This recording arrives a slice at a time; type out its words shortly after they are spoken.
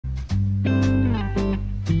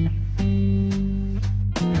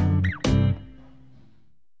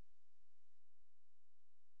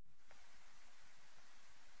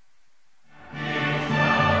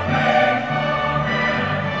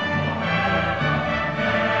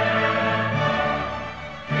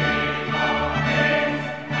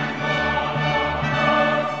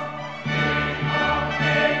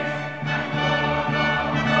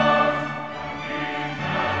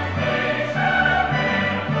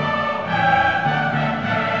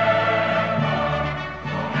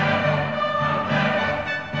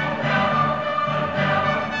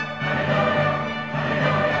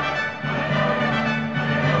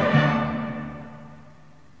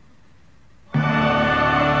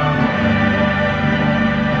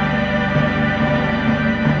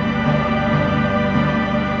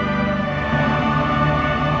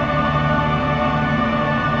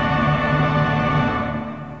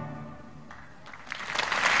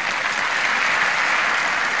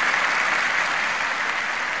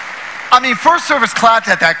I mean, first service clapped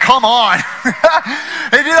at that. Come on.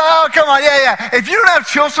 If you, oh, come on. Yeah. If you don't have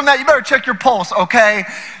chills from that, you better check your pulse, okay?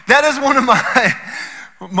 That is one of my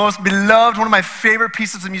most beloved, one of my favorite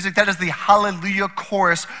pieces of music. That is the Hallelujah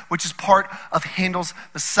chorus, which is part of Handel's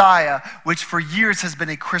Messiah, which for years has been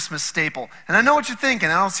a Christmas staple. And I know what you're thinking.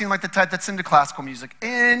 I don't seem like the type that's into classical music.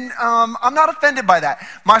 And I'm not offended by that.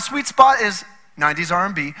 My sweet spot is 90s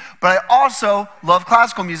R&B, but I also love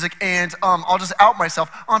classical music, and I'll just out myself.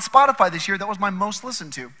 On Spotify this year, that was my most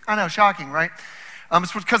listened to. I know, shocking, right?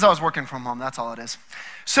 It's because I was working from home, that's all it is.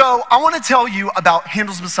 So I want to tell you about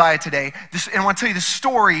Handel's Messiah today, and I want to tell you the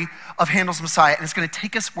story of Handel's Messiah, and it's going to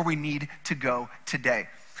take us where we need to go today.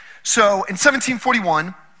 So in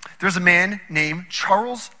 1741, there's a man named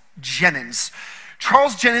Charles Jennens.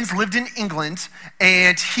 Charles Jennens lived in England,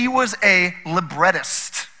 and he was a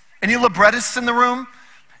librettist. Any librettists in the room?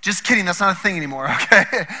 Just kidding, that's not a thing anymore, okay?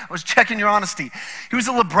 I was checking your honesty. He was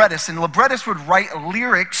a librettist, and librettists would write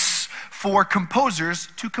lyrics for composers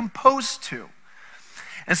to compose to.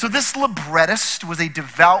 And so this librettist was a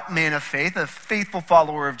devout man of faith, a faithful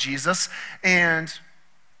follower of Jesus, and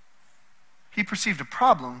he perceived a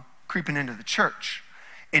problem creeping into the church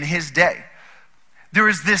in his day. There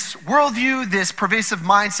was this worldview, this pervasive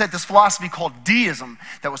mindset, this philosophy called deism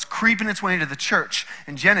that was creeping its way into the church.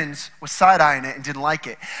 And Jennens was side-eyeing it and didn't like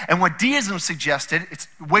it. And what deism suggested, it's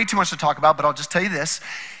way too much to talk about, but I'll just tell you this.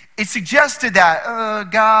 It suggested that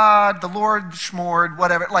God, the Lord, Schmord,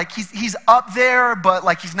 whatever, like he's up there, but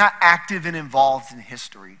like he's not active and involved in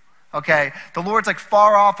history. Okay? The Lord's like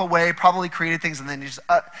far off away, probably created things, and then he's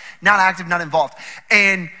not active, not involved.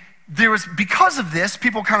 And because of this,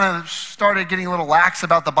 people kind of started getting a little lax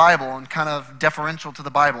about the Bible and kind of deferential to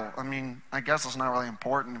the Bible. I mean, I guess it's not really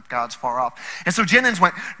important if God's far off. And so Jennens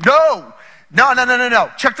went, no.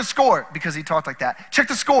 Check the score, because he talked like that. Check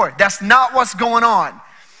the score. That's not what's going on.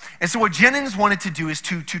 And so what Jennens wanted to do is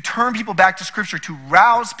to turn people back to Scripture, to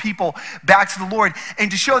rouse people back to the Lord,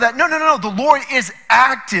 and to show that, no, the Lord is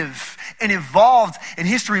active and involved in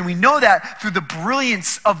history. And we know that through the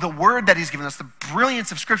brilliance of the Word that He's given us, the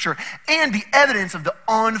brilliance of Scripture, and the evidence of the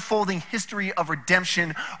unfolding history of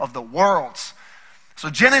redemption of the world. So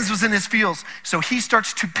Jennens was in his fields, so he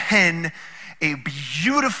starts to pen a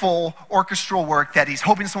beautiful orchestral work that he's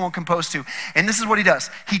hoping someone will compose to. And this is what he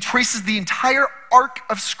does. He traces the entire arc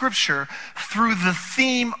of Scripture through the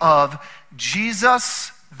theme of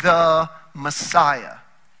Jesus the Messiah.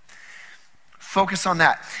 Focus on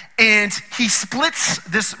that. And he splits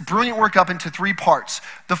this brilliant work up into three parts.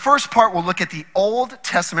 The first part will look at the Old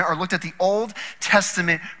Testament, or looked at the Old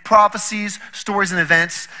Testament prophecies, stories, and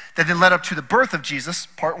events that then led up to the birth of Jesus,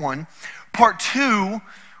 part one. Part two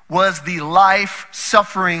was the life,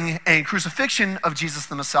 suffering, and crucifixion of Jesus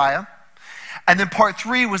the Messiah. And then part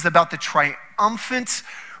three was about the triumphant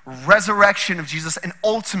resurrection of Jesus and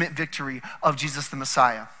ultimate victory of Jesus the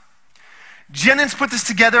Messiah. Jennens put this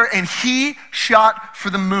together, and he shot for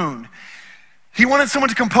the moon. He wanted someone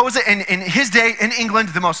to compose it, and in his day in England,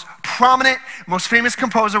 the most prominent, most famous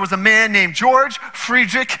composer was a man named George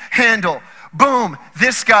Friedrich Handel. Boom,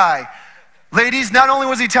 this guy. Ladies, not only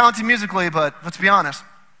was he talented musically, but let's be honest,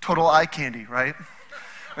 total eye candy, right?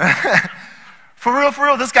 For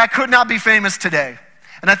real, this guy could not be famous today.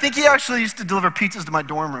 And I think he actually used to deliver pizzas to my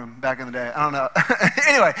dorm room back in the day. I don't know.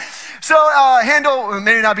 Anyway, so Handel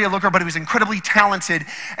may not be a looker, but he was incredibly talented.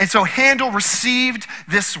 And so Handel received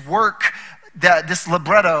this work, this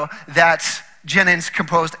libretto that Jennens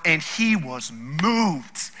composed, and he was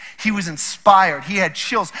moved. He was inspired. He had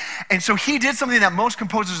chills. And so he did something that most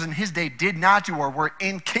composers in his day did not do, or were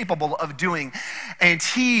incapable of doing. And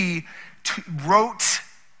he wrote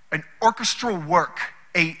an orchestral work,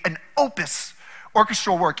 an opus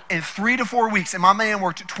orchestral work in 3 to 4 weeks. And my man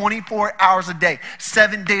worked 24 hours a day,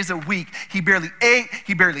 7 days a week. He barely ate.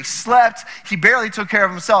 He barely slept. He barely took care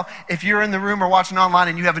of himself. If you're in the room or watching online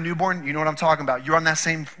and you have a newborn, you know what I'm talking about. You're on that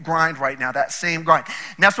same grind right now, that same grind.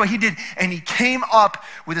 And that's what he did. And he came up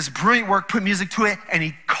with this brilliant work, put music to it, and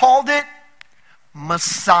he called it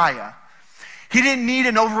Messiah. He didn't need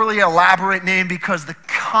an overly elaborate name because the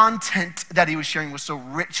content that he was sharing was so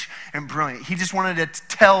rich and brilliant. He just wanted to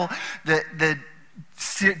tell the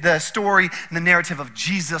story and the narrative of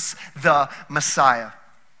Jesus the Messiah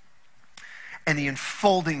and the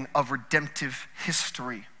unfolding of redemptive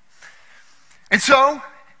history. And so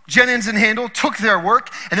Jennens and Handel took their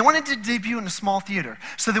work and they wanted to debut in a small theater.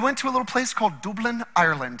 So they went to a little place called Dublin,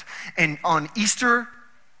 Ireland, and on Easter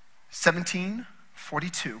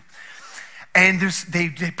 1742. And they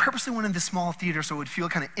purposely went in this small theater so it would feel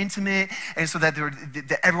kind of intimate and so that,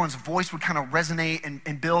 that everyone's voice would kind of resonate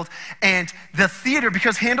and build. And the theater,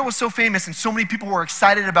 because Handel was so famous and so many people were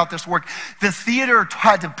excited about this work, the theater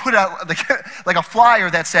had to put out like a flyer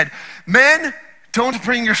that said, "Men, don't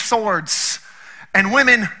bring your swords. And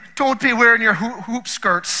women, don't be wearing your hoop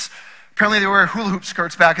skirts." Apparently they were hula hoop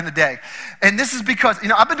skirts back in the day. And this is because,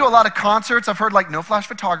 I've been to a lot of concerts. I've heard like no flash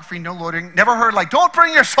photography, no loitering. Never heard like, "Don't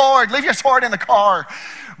bring your sword, leave your sword in the car."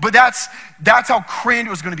 But that's how crammed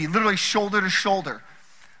it was going to be, literally shoulder to shoulder.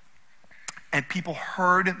 And people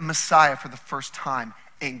heard Messiah for the first time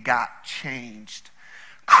and got changed.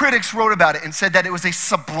 Critics wrote about it and said that it was a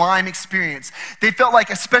sublime experience. They felt like,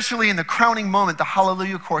 especially in the crowning moment, the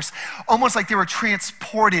Hallelujah Chorus, almost like they were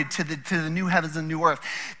transported to the new heavens and new earth.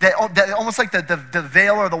 That almost like the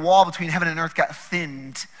veil or the wall between heaven and earth got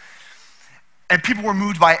thinned. And people were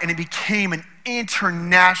moved by it, and it became an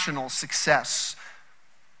international success.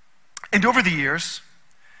 And over the years,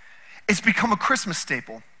 it's become a Christmas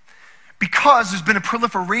staple, because there's been a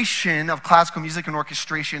proliferation of classical music and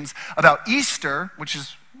orchestrations about Easter, which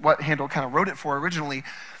is what Handel kind of wrote it for originally,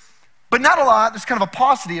 but not a lot. There's kind of a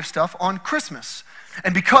paucity of stuff on Christmas.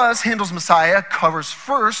 And because Handel's Messiah covers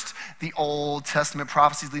first the Old Testament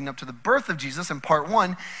prophecies leading up to the birth of Jesus in part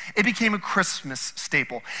 1, it became a Christmas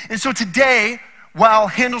staple. And so today, while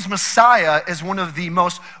Handel's Messiah is one of the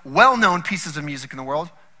most well-known pieces of music in the world,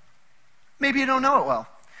 maybe you don't know it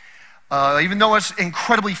well. Even though it's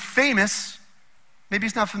incredibly famous, maybe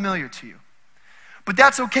it's not familiar to you. But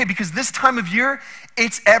that's okay, because this time of year,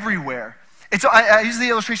 it's everywhere. I use the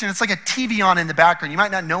illustration, it's like a TV on in the background. You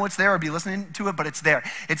might not know it's there or be listening to it, but it's there.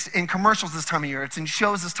 It's in commercials this time of year. It's in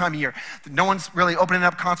shows this time of year. No one's really opening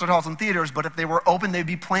up concert halls and theaters, but if they were open, they'd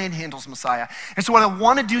be playing Handel's Messiah. And so what I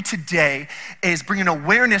want to do today is bring an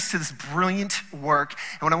awareness to this brilliant work.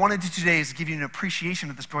 And what I want to do today is give you an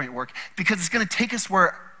appreciation of this brilliant work, because it's going to take us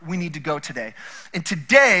where we need to go today. And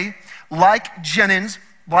today, like Jennings,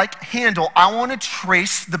 like Handel, I want to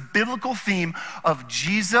trace the biblical theme of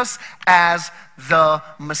Jesus as the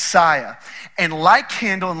Messiah. And like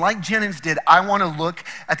Handel and like Jennings did, I want to look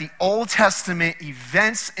at the Old Testament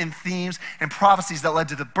events and themes and prophecies that led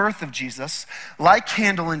to the birth of Jesus. Like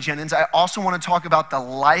Handel and Jennings, I also want to talk about the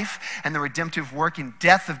life and the redemptive work and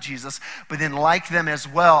death of Jesus. But then like them as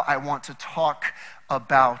well, I want to talk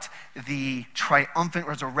about the triumphant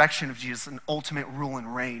resurrection of Jesus and ultimate rule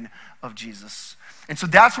and reign of Jesus. And so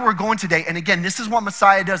that's where we're going today. And again, this is what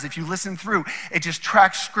Messiah does. If you listen through, it just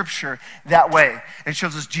tracks scripture that way and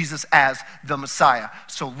shows us Jesus as the Messiah.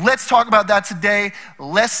 So let's talk about that today.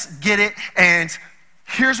 Let's get it. And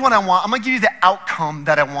here's what I want. I'm going to give you the outcome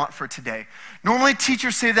that I want for today. Normally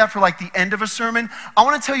teachers say that for like the end of a sermon. I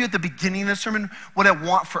want to tell you at the beginning of the sermon what I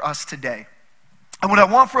want for us today. And what I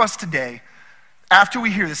want for us today, after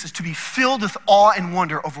we hear this, is to be filled with awe and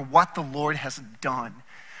wonder over what the Lord has done.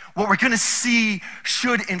 What we're going to see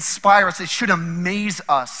should inspire us. It should amaze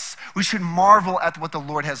us. We should marvel at what the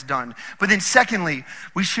Lord has done. But then secondly,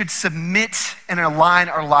 we should submit and align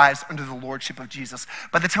our lives under the lordship of Jesus.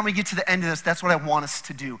 By the time we get to the end of this, that's what I want us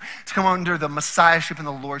to do, to come under the messiahship and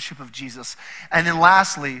the lordship of Jesus. And then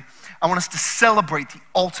lastly, I want us to celebrate the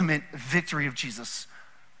ultimate victory of Jesus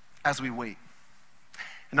as we wait.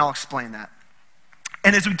 And I'll explain that.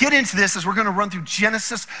 And as we get into this, as we're going to run through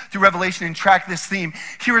Genesis through Revelation and track this theme,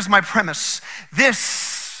 here is my premise.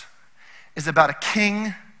 This is about a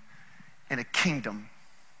king and a kingdom.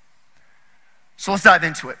 So let's dive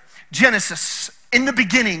into it. Genesis, in the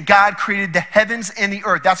beginning, God created the heavens and the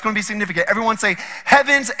earth. That's going to be significant. Everyone say,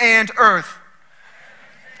 heavens and earth.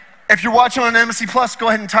 If you're watching on MSC Plus, go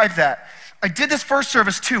ahead and type that. I did this first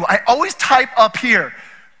service too. I always type up here.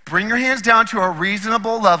 Bring your hands down to a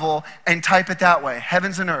reasonable level and type it that way,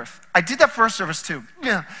 heavens and earth. I did that first service too.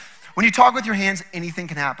 Yeah. When you talk with your hands, anything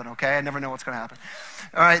can happen, okay? I never know what's going to happen.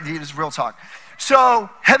 All right, it's real talk. So,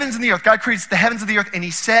 heavens and the earth. God creates the heavens and the earth, and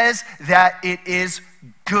he says that it is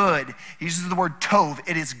good. He uses the word tov,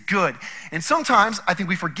 it is good. And sometimes, I think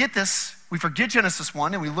we forget this. We forget Genesis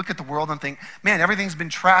 1 and we look at the world and think, man, everything's been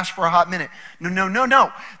trashed for a hot minute.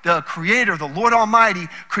 No. The Creator, the Lord Almighty,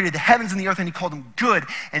 created the heavens and the earth and he called them good.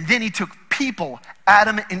 And then he took people,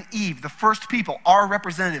 Adam and Eve, the first people, our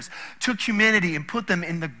representatives, took humanity and put them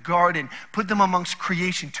in the garden, put them amongst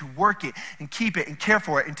creation to work it and keep it and care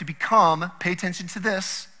for it and to become, pay attention to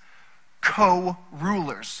this,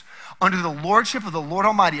 co-rulers. Under the lordship of the Lord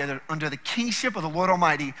Almighty, under the kingship of the Lord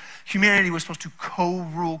Almighty, humanity was supposed to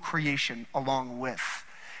co-rule creation along with.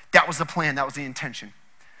 That was the plan, that was the intention.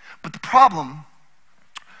 But the problem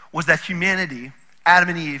was that humanity, Adam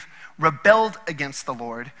and Eve, rebelled against the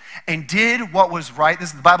Lord, and did what was right.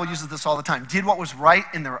 The Bible uses this all the time. Did what was right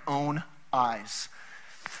in their own eyes.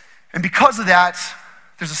 And because of that,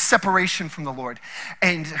 there's a separation from the Lord.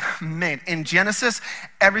 And man, in Genesis,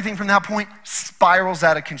 everything from that point spirals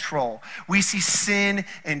out of control. We see sin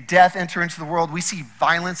and death enter into the world. We see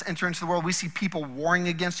violence enter into the world. We see people warring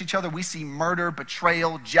against each other. We see murder,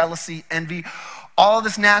 betrayal, jealousy, envy, all of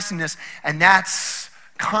this nastiness. And that's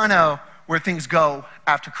kind of where things go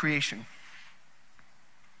after creation.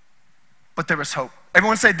 But there is hope.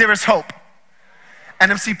 Everyone say, there is hope.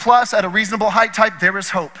 NMC Plus at a reasonable height type, there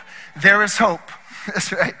is hope. There is hope.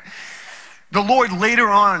 That's right. The Lord later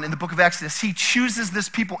on in the book of Exodus, he chooses this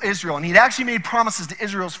people Israel, and he'd actually made promises to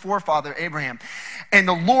Israel's forefather Abraham. And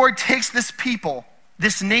the Lord takes this people,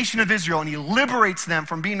 this nation of Israel, and he liberates them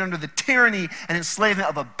from being under the tyranny and enslavement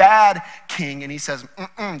of a bad king. And he says,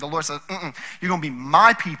 the Lord says, you're going to be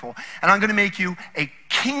my people, and I'm going to make you a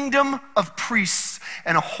kingdom of priests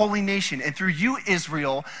and a holy nation. And through you,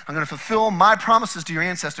 Israel, I'm going to fulfill my promises to your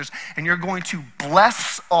ancestors, and you're going to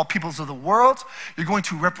bless all peoples of the world. You're going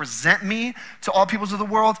to represent me to all peoples of the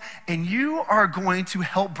world, and you are going to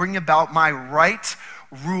help bring about my right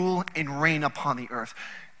rule and reign upon the earth.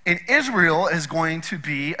 And Israel is going to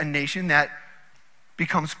be a nation that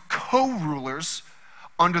becomes co-rulers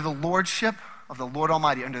under the lordship of the Lord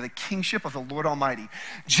Almighty, under the kingship of the Lord Almighty.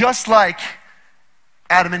 Just like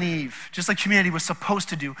Adam and Eve, just like humanity was supposed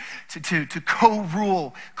to do, to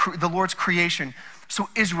co-rule the Lord's creation. So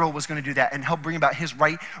Israel was going to do that and help bring about his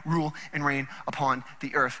right rule and reign upon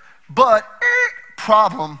the earth. But,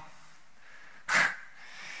 problem,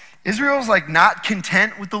 Israel's like not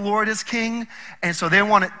content with the Lord as king, and so they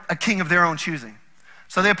want a king of their own choosing.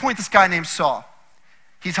 So they appoint this guy named Saul.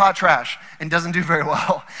 He's hot trash and doesn't do very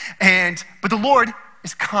well. But the Lord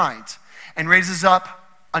is kind and raises up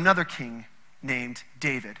another king named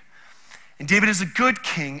David. And David is a good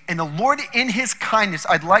king, and the Lord in his kindness,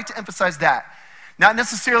 I'd like to emphasize that. Not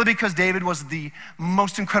necessarily because David was the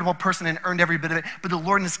most incredible person and earned every bit of it, but the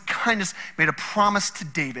Lord in his kindness made a promise to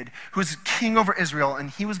David, who was king over Israel,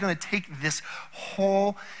 and he was going to take this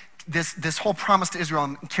whole promise to Israel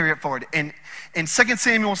and carry it forward. In 2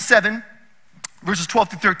 Samuel 7, verses 12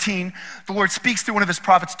 through 13, the Lord speaks through one of his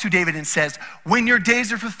prophets to David and says, when your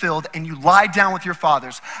days are fulfilled and you lie down with your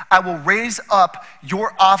fathers, I will raise up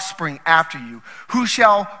your offspring after you, who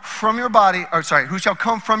shall come from your body,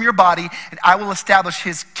 and I will establish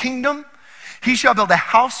his kingdom. He shall build a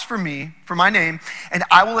house for me, for my name, and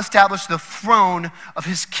I will establish the throne of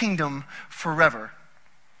his kingdom forever.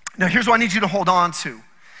 Now here's what I need you to hold on to.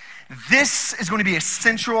 This is going to be a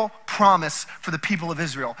central promise for the people of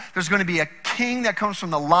Israel. There's going to be a king that comes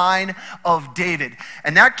from the line of David,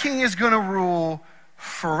 and that king is going to rule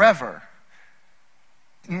forever.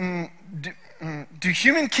 Do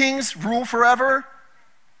human kings rule forever?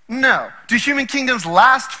 No. Do human kingdoms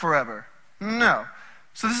last forever? No.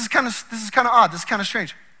 So this is kind of odd. This is kind of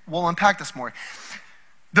strange. We'll unpack this more.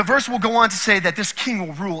 The verse will go on to say that this king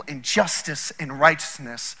will rule in justice and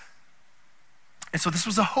righteousness. And so this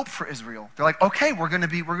was a hope for Israel. They're like, okay, we're going to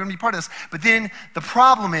be part of this. But then the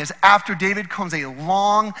problem is, after David comes a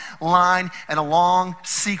long line and a long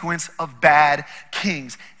sequence of bad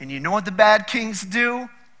kings. And you know what the bad kings do?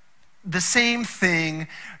 The same thing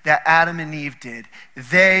that Adam and Eve did.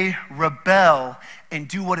 They rebel and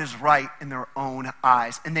do what is right in their own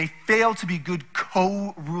eyes. And they fail to be good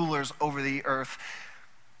co-rulers over the earth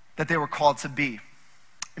that they were called to be.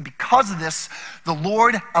 And because of this, the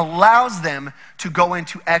Lord allows them to go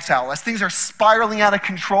into exile. As things are spiraling out of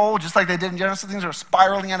control, just like they did in Genesis, things are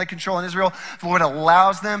spiraling out of control in Israel, the Lord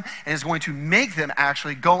allows them and is going to make them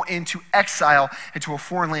actually go into exile into a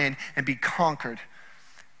foreign land and be conquered.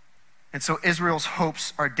 And so Israel's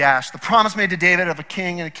hopes are dashed. The promise made to David of a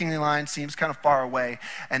king and a kingly line seems kind of far away,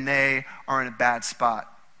 and they are in a bad spot.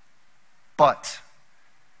 But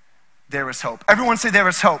there is hope. Everyone say there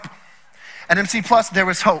is hope. At MC Plus, there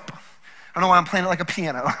is hope. I don't know why I'm playing it like a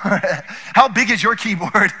piano. How big is your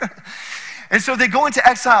keyboard? And so they go into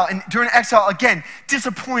exile, and during exile, again,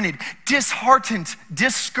 disappointed, disheartened,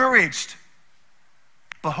 discouraged.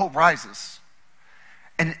 But hope rises.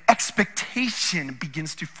 And an expectation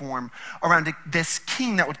begins to form around this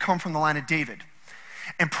king that would come from the line of David.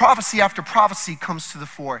 And prophecy after prophecy comes to the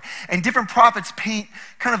fore. And different prophets paint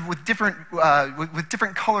kind of with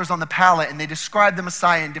different colors on the palette, and they describe the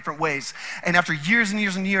Messiah in different ways. And after years and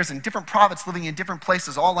years and years, and different prophets living in different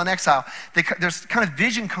places, all in exile, there's kind of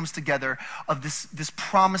vision comes together of this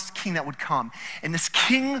promised king that would come. And this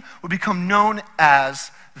king would become known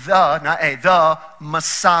as the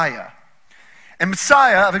Messiah. And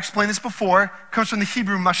Messiah, I've explained this before, comes from the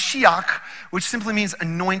Hebrew Mashiach, which simply means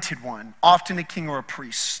anointed one, often a king or a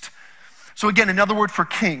priest. So again, another word for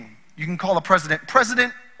king. You can call a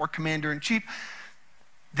president or commander-in-chief.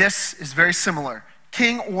 This is very similar,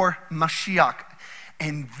 king or Mashiach.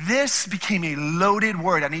 And this became a loaded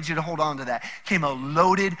word. I need you to hold on to that. Became a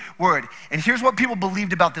loaded word. And here's what people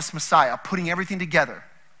believed about this Messiah, putting everything together.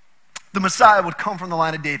 The Messiah would come from the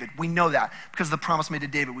line of David. We know that because of the promise made to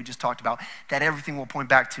David we just talked about, that everything will point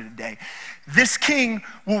back to today. This king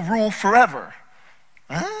will rule forever.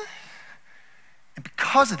 Huh? And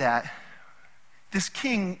because of that, this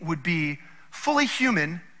king would be fully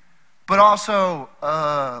human, but also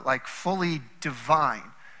like fully divine.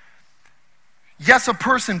 Yes, a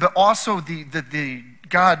person, but also the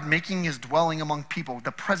God making his dwelling among people,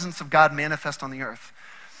 the presence of God manifest on the earth.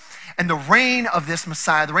 And the reign of this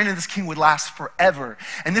Messiah, the reign of this king would last forever.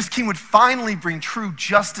 And this king would finally bring true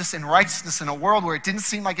justice and righteousness in a world where it didn't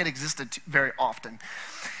seem like it existed very often.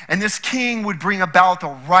 And this king would bring about the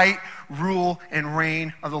right rule and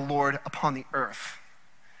reign of the Lord upon the earth.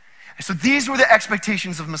 And so these were the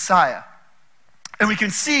expectations of Messiah. And we can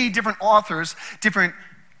see different authors, different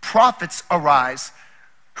prophets arise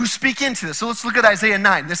who speak into this. So let's look at Isaiah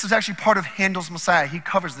 9. This is actually part of Handel's Messiah. He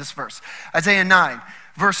covers this verse. Isaiah 9.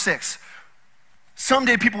 Verse 6,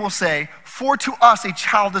 someday people will say, for to us a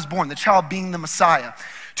child is born, the child being the Messiah.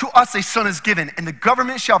 To us a son is given, and the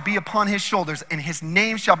government shall be upon his shoulders, and his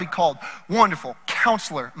name shall be called Wonderful,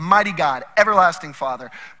 Counselor, Mighty God, Everlasting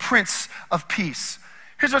Father, Prince of Peace.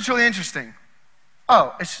 Here's what's really interesting.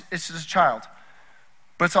 Oh, it's just a child,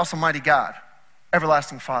 but it's also Mighty God,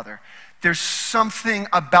 Everlasting Father. There's something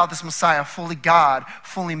about this Messiah, fully God,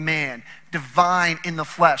 fully man, divine in the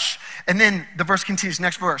flesh. And then the verse continues,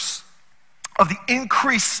 next verse. Of the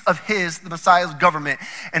increase of the Messiah's government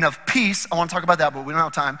and of peace, I want to talk about that, but we don't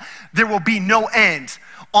have time. There will be no end.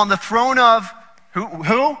 On the throne of,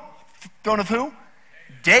 who? Throne of who?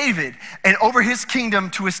 David, and over his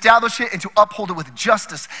kingdom to establish it and to uphold it with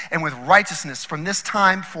justice and with righteousness from this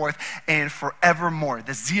time forth and forevermore.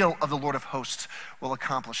 The zeal of the Lord of hosts will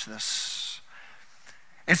accomplish this.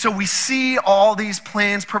 And so we see all these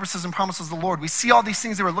plans, purposes, and promises of the Lord. We see all these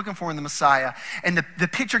things that we're looking for in the Messiah, and the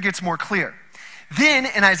picture gets more clear. Then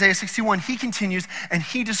in Isaiah 61, he continues and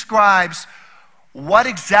he describes what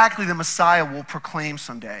exactly the Messiah will proclaim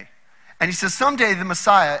someday. And he says, someday the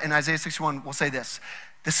Messiah in Isaiah 61 will say this,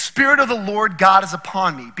 the Spirit of the Lord God is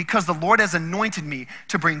upon me, because the Lord has anointed me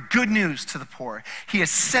to bring good news to the poor. He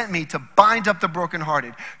has sent me to bind up the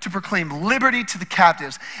brokenhearted, to proclaim liberty to the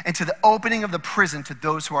captives, and to the opening of the prison to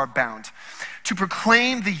those who are bound, to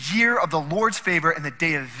proclaim the year of the Lord's favor and the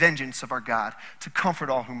day of vengeance of our God, to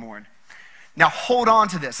comfort all who mourn. Now hold on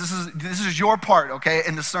to this. This is your part, okay,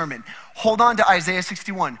 in the sermon. Hold on to Isaiah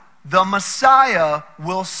 61. The Messiah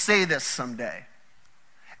will say this someday.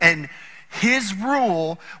 And his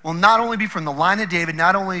rule will not only be from the line of David,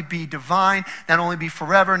 not only be divine, not only be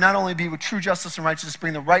forever, not only be with true justice and righteousness,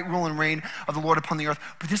 bring the right rule and reign of the Lord upon the earth,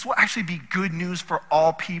 but this will actually be good news for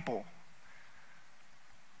all people.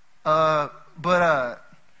 But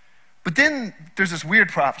then there's this weird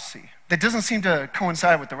prophecy that doesn't seem to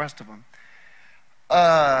coincide with the rest of them.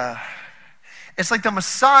 It's like the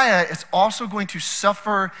Messiah is also going to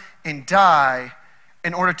suffer and die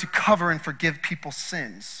in order to cover and forgive people's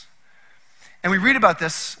sins. And we read about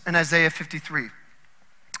this in Isaiah 53.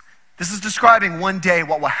 This is describing one day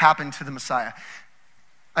what will happen to the Messiah.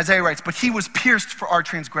 Isaiah writes, but he was pierced for our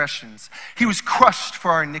transgressions. He was crushed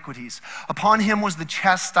for our iniquities. Upon him was the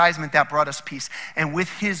chastisement that brought us peace, and with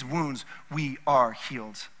his wounds we are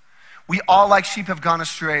healed. We all like sheep have gone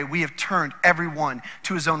astray. We have turned every one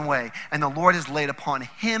to his own way, and the Lord has laid upon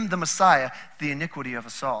him, the Messiah, the iniquity of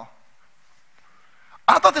us all.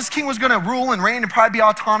 I thought this king was going to rule and reign and probably be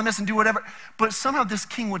autonomous and do whatever, but somehow this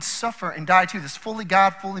king would suffer and die too. This fully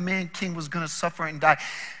God, fully man king was going to suffer and die.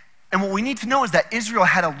 And what we need to know is that Israel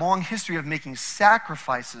had a long history of making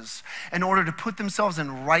sacrifices in order to put themselves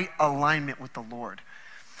in right alignment with the Lord.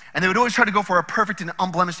 And they would always try to go for a perfect and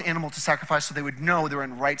unblemished animal to sacrifice so they would know they were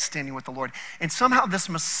in right standing with the Lord. And somehow this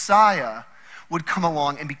Messiah would come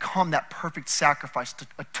along and become that perfect sacrifice to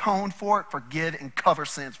atone for, forgive, and cover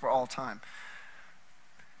sins for all time.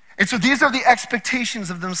 And so these are the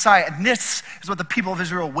expectations of the Messiah. And this is what the people of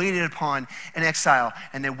Israel waited upon in exile.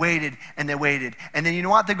 And they waited and they waited. And then you know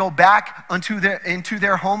what? They go back into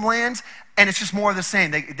their homeland, and it's just more of the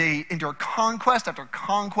same. They endure conquest after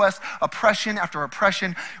conquest, oppression after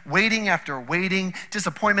oppression, waiting after waiting,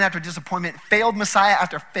 disappointment after disappointment, failed Messiah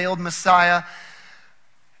after failed Messiah.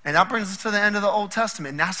 And that brings us to the end of the Old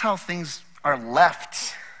Testament. And that's how things are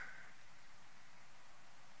left.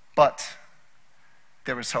 But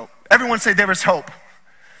There is hope. Everyone say there is hope.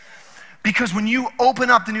 Because when you open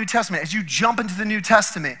up the New Testament, as you jump into the New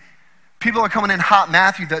Testament, people are coming in hot.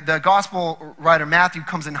 Matthew, the gospel writer Matthew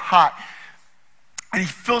comes in hot. And he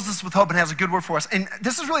fills us with hope and has a good word for us. And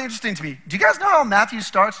this is really interesting to me. Do you guys know how Matthew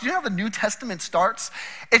starts? Do you know how the New Testament starts?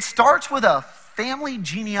 It starts with a family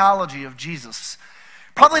genealogy of Jesus.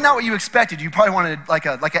 Probably not what you expected. You probably wanted like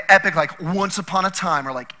an epic, like once upon a time,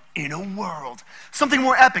 or like in a world. Something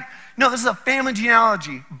more epic. No, this is a family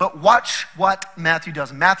genealogy, but watch what Matthew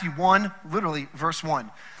does. Matthew 1, literally verse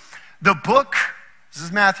 1. The book, this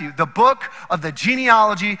is Matthew, the book of the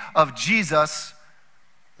genealogy of Jesus,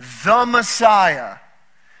 the Messiah.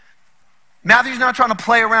 Matthew's not trying to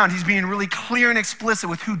play around. He's being really clear and explicit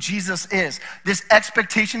with who Jesus is. This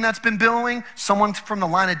expectation that's been building, someone from the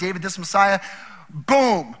line of David, this Messiah,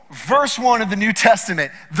 boom, verse 1 of the New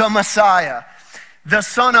Testament, the Messiah. The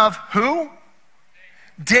son of who?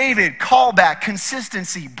 David, callback,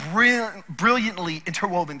 consistency, brilliantly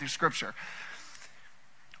interwoven through Scripture.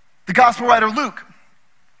 The gospel writer Luke,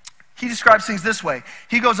 he describes things this way.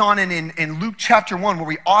 He goes on in Luke chapter 1, where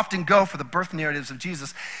we often go for the birth narratives of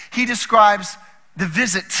Jesus, he describes the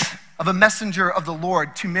visit of a messenger of the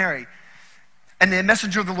Lord to Mary. And the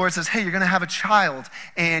messenger of the Lord says, hey, you're going to have a child,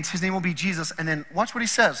 and his name will be Jesus. And then watch what he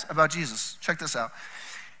says about Jesus. Check this out.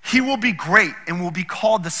 He will be great and will be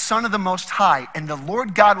called the Son of the Most High, and the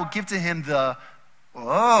Lord God will give to him the,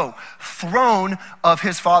 throne of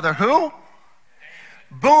his father, who?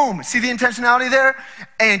 Boom, see the intentionality there?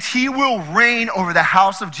 And he will reign over the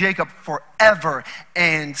house of Jacob forever,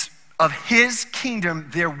 and of his kingdom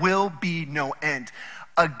there will be no end.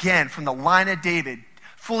 Again, from the line of David,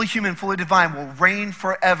 fully human, fully divine, will reign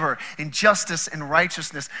forever in justice and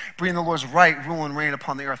righteousness, bringing the Lord's right, rule and reign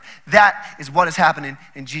upon the earth. That is what is happening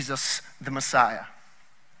in Jesus, the Messiah.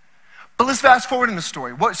 But let's fast forward in the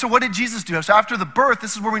story. So what did Jesus do? So after the birth,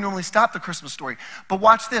 this is where we normally stop the Christmas story. But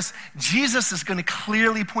watch this. Jesus is going to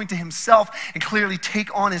clearly point to himself and clearly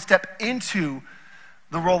take on and step into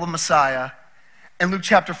the role of Messiah in Luke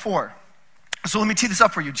chapter 4. So let me tee this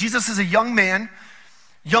up for you. Jesus is a young man,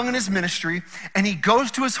 young in his ministry, and he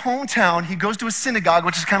goes to his hometown, he goes to a synagogue,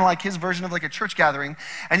 which is kind of like his version of like a church gathering,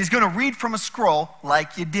 and he's going to read from a scroll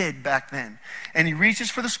like you did back then. And he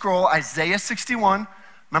reaches for the scroll, Isaiah 61.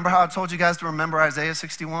 Remember how I told you guys to remember Isaiah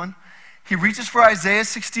 61? He reaches for Isaiah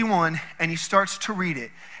 61, and he starts to read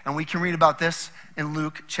it. And we can read about this in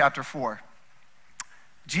Luke chapter 4.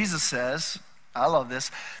 Jesus says, I love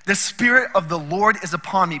this. The Spirit of the Lord is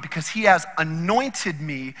upon me because he has anointed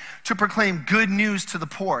me to proclaim good news to the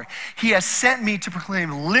poor. He has sent me to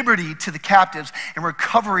proclaim liberty to the captives and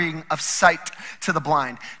recovering of sight to the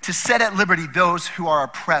blind, to set at liberty those who are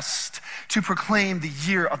oppressed, to proclaim the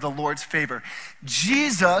year of the Lord's favor.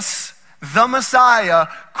 Jesus, the Messiah,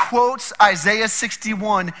 quotes Isaiah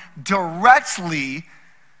 61 directly.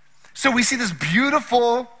 So we see this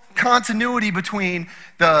beautiful continuity between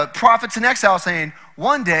the prophets in exile saying,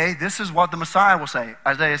 one day, this is what the Messiah will say,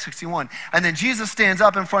 Isaiah 61. And then Jesus stands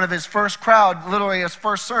up in front of his first crowd, literally his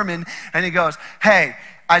first sermon, and he goes, hey,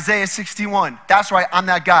 Isaiah 61, that's right, I'm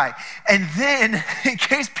that guy. And then, in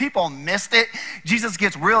case people missed it, Jesus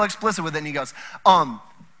gets real explicit with it, and he goes,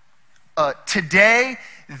 today,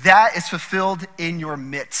 that is fulfilled in your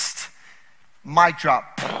midst. Mic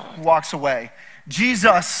drop, walks away.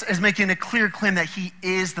 Jesus is making a clear claim that he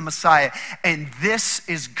is the Messiah, and this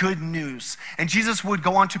is good news. And Jesus would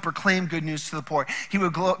go on to proclaim good news to the poor. He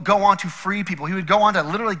would go on to free people. He would go on to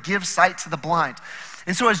literally give sight to the blind.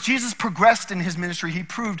 And so as Jesus progressed in his ministry, he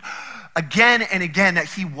proved again and again that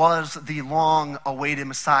he was the long-awaited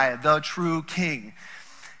Messiah, the true King.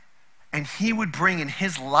 And he would bring in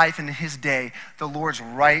his life and in his day the Lord's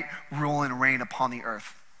right, rule, and reign upon the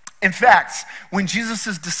earth. In fact, when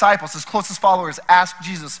Jesus' disciples, his closest followers, asked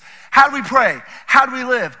Jesus, how do we pray? How do we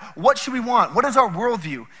live? What should we want? What is our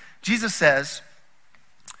worldview? Jesus says,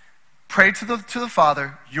 pray to the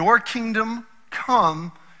Father, your kingdom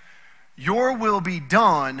come, your will be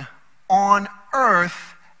done on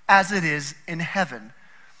earth as it is in heaven.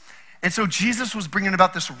 And so Jesus was bringing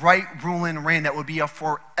about this right, rule, and reign that would be a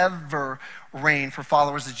forever reign for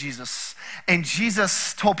followers of Jesus. And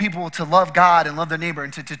Jesus told people to love God and love their neighbor.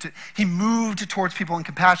 And he moved towards people in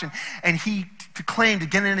compassion. And he claimed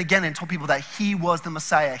again and again and told people that he was the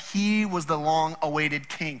Messiah. He was the long-awaited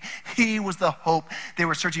King. He was the hope they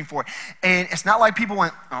were searching for. And it's not like people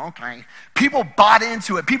went, oh, okay. People bought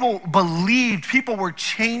into it. People believed. People were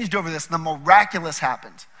changed over this. And the miraculous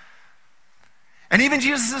happened. And even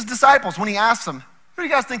Jesus' disciples, when he asked them, who do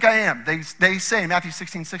you guys think I am? They say in Matthew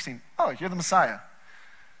 16, oh, you're the Messiah.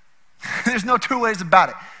 There's no two ways about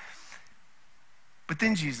it. But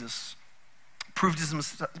then Jesus proved his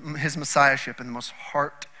messiahship in the most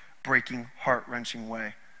heartbreaking, heart-wrenching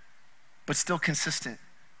way, but still consistent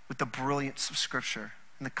with the brilliance of Scripture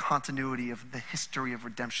and the continuity of the history of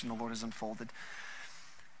redemption the Lord has unfolded.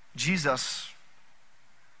 Jesus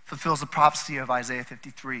fulfills the prophecy of Isaiah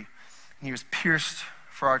 53. And he was pierced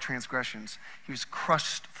for our transgressions. He was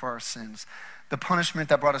crushed for our sins. The punishment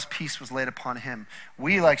that brought us peace was laid upon him.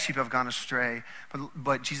 We, like sheep, have gone astray,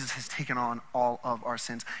 but Jesus has taken on all of our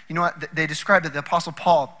sins. You know what? They described it, the Apostle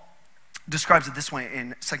Paul describes it this way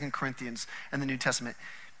in 2 Corinthians in the New Testament.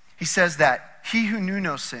 He says that he who knew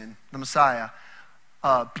no sin, the Messiah,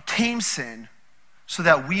 became sin so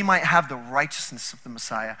that we might have the righteousness of the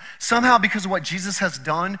Messiah. Somehow, because of what Jesus has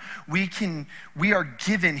done, we are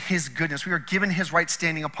given his goodness. We are given his right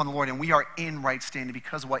standing upon the Lord, and we are in right standing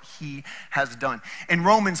because of what he has done. In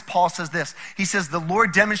Romans, Paul says this. He says, the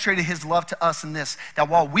Lord demonstrated his love to us in this, that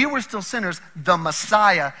while we were still sinners, the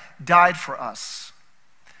Messiah died for us.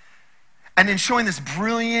 And in showing this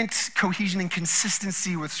brilliant cohesion and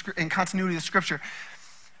consistency and continuity of Scripture,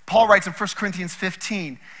 Paul writes in 1 Corinthians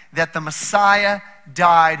 15 that the Messiah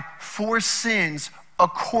died for sins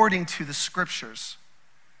according to the Scriptures.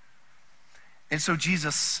 And so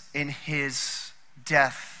Jesus, in his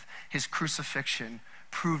death, his crucifixion,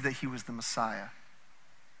 proved that he was the Messiah.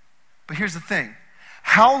 But here's the thing.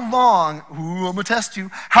 How long, I'm going to test you,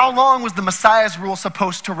 how long was the Messiah's rule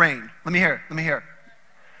supposed to reign? Let me hear it.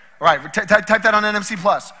 All right, type that on NMC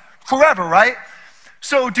Plus. Forever, right?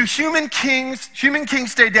 So do human kings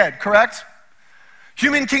stay dead, correct?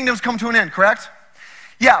 Human kingdoms come to an end, correct?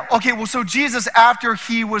 Yeah, okay, well, so Jesus, after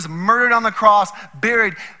he was murdered on the cross,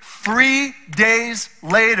 buried, 3 days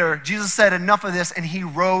later, Jesus said, enough of this, and he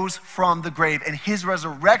rose from the grave. And his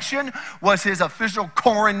resurrection was his official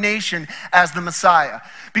coronation as the Messiah.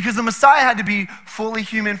 Because the Messiah had to be fully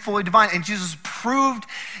human, fully divine, and Jesus proved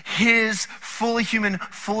his fully human,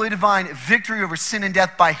 fully divine victory over sin and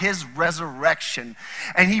death by his resurrection.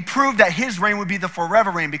 And he proved that his reign would be the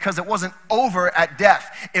forever reign because it wasn't over at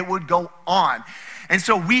death. It would go on. And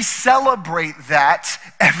so we celebrate that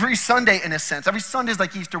every Sunday in a sense. Every Sunday is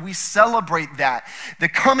like Easter. We celebrate that. The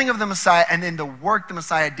coming of the Messiah and then the work the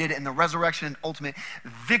Messiah did and the resurrection and ultimate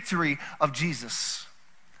victory of Jesus.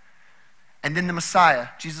 And then the Messiah,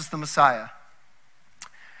 Jesus the Messiah.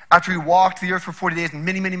 After he walked the earth for 40 days and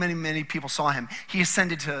many people saw him, he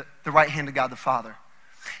ascended to the right hand of God the Father.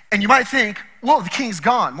 And you might think, whoa, the king's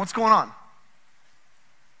gone. What's going on?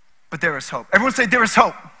 But there is hope. Everyone say there is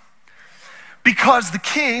hope. Because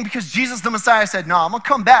Jesus the Messiah said, no, I'm going to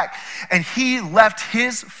come back. And he left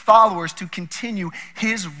his followers to continue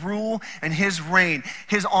his rule and his reign,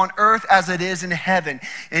 his on earth as it is in heaven.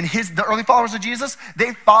 And the early followers of Jesus,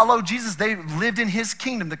 they followed Jesus. They lived in his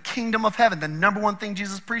kingdom, the kingdom of heaven, the number one thing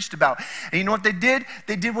Jesus preached about. And you know what they did?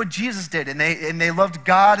 They did what Jesus did. And they loved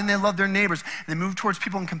God and they loved their neighbors. And they moved towards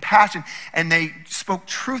people in compassion. And they spoke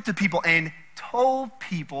truth to people and told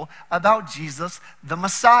people about Jesus the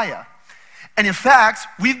Messiah. And in fact,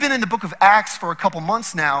 we've been in the book of Acts for a couple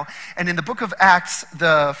months now, and in the book of Acts,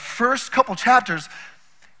 the first couple chapters,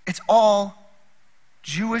 it's all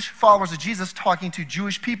Jewish followers of Jesus talking to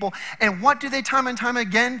Jewish people. And what do they time and time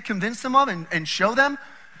again convince them of and show them?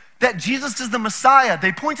 That Jesus is the Messiah.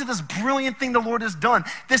 They point to this brilliant thing the Lord has done,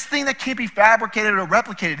 this thing that can't be fabricated or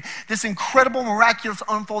replicated, this incredible, miraculous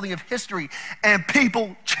unfolding of history, and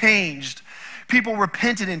people changed. People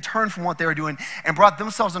repented and turned from what they were doing and brought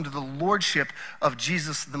themselves under the lordship of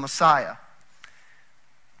Jesus the Messiah.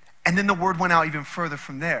 And then the word went out even further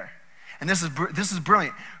from there. And this is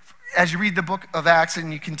brilliant. As you read the book of Acts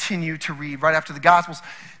and you continue to read right after the Gospels,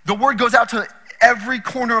 the word goes out to every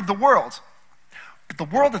corner of the world. But the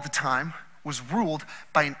world at the time was ruled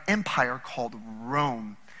by an empire called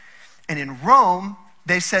Rome. And in Rome,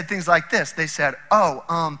 they said things like this. They said,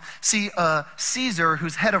 Caesar,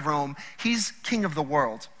 who's head of Rome, he's king of the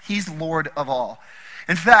world. He's Lord of all.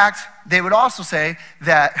 In fact, they would also say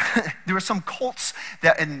that there were some cults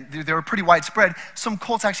and they were pretty widespread. Some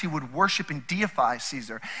cults actually would worship and deify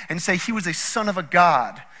Caesar and say he was a son of a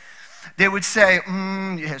god. They would say,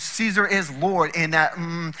 Caesar is Lord, and that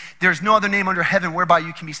there's no other name under heaven whereby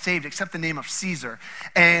you can be saved except the name of Caesar.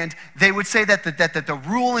 And they would say that the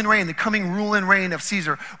rule and reign, the coming rule and reign of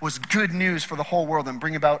Caesar was good news for the whole world and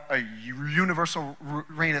bring about a universal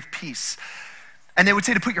reign of peace. And they would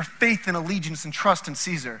say to put your faith and allegiance and trust in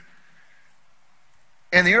Caesar.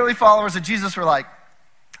 And the early followers of Jesus were like,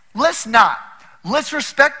 let's not. Let's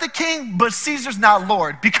respect the king, but Caesar's not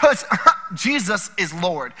Lord because Jesus is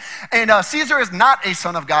Lord. And Caesar is not a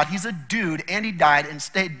son of God. He's a dude, and he died and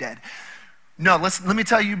stayed dead. No, let me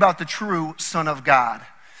tell you about the true son of God.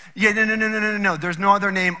 Yeah, no. There's no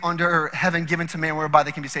other name under heaven given to man whereby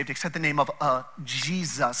they can be saved except the name of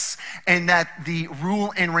Jesus. And that the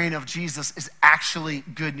rule and reign of Jesus is actually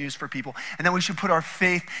good news for people. And that we should put our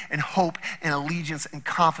faith and hope and allegiance and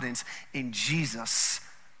confidence in Jesus.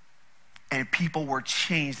 And people were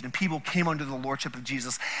changed and people came under the lordship of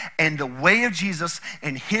Jesus. And the way of Jesus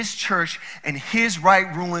and his church and his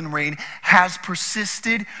right rule and reign has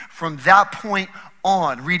persisted from that point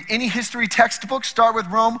on. Read any history textbook, start with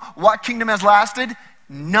Rome. What kingdom has lasted?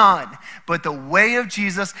 None. But the way of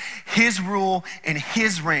Jesus, his rule and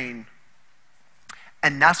his reign.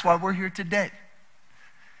 And that's why we're here today.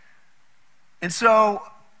 And so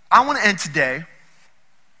I want to end today.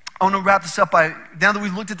 I want to wrap this up by, now that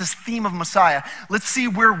we've looked at this theme of Messiah, let's see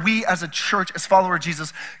where we as a church, as followers of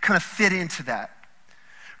Jesus, kind of fit into that.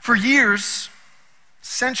 For years,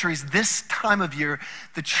 centuries, this time of year,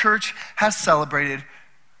 the church has celebrated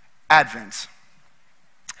Advent.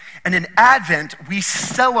 And in Advent, we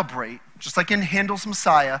celebrate, just like in Handel's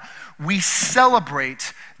Messiah, we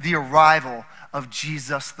celebrate the arrival of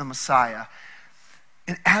Jesus the Messiah.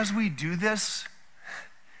 And as we do this,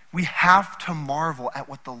 we have to marvel at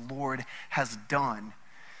what the Lord has done.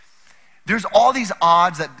 There's all these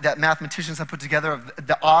odds that mathematicians have put together of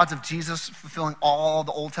the odds of Jesus fulfilling all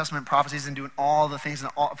the Old Testament prophecies and doing all the things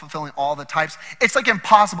and fulfilling all the types. It's like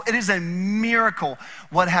impossible. It is a miracle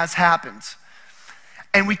what has happened.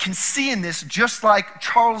 And we can see in this, just like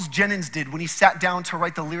Charles Jennings did when he sat down to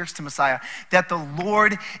write the lyrics to Messiah, that the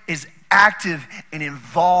Lord is active and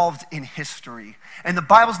involved in history. And the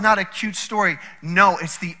Bible's not a cute story. No,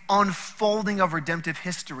 it's the unfolding of redemptive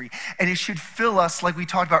history. And it should fill us, like we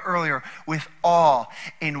talked about earlier, with awe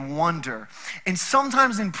and wonder. And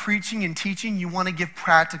sometimes in preaching and teaching, you want to give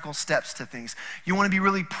practical steps to things. You want to be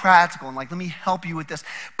really practical and like, let me help you with this.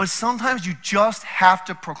 But sometimes you just have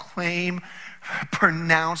to proclaim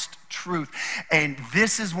pronounced truth. And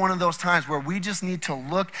this is one of those times where we just need to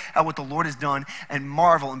look at what the Lord has done and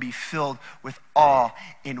marvel and be filled with awe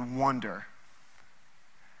and wonder.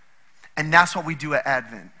 And that's what we do at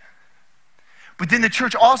Advent. But then the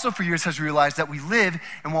church also for years has realized that we live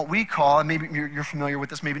in what we call, and maybe you're familiar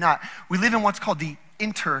with this, maybe not, we live in what's called the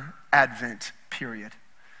inter-Advent period.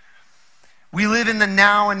 We live in the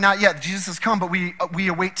now and not yet. Jesus has come, but we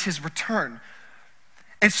await his return.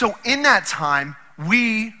 And so in that time,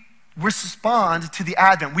 we respond to the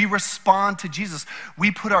Advent. We respond to Jesus.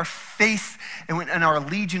 We put our faith and our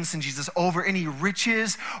allegiance in Jesus over any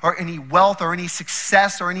riches or any wealth or any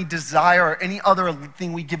success or any desire or any other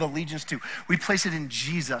thing we give allegiance to. We place it in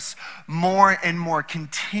Jesus. More and more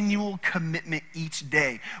continual commitment each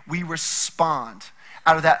day. We respond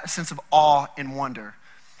out of that sense of awe and wonder.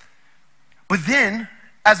 But then,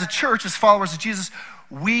 as a church, as followers of Jesus,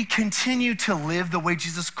 we continue to live the way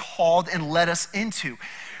Jesus called and led us into.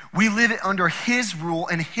 We live it under his rule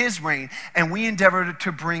and his reign, and we endeavor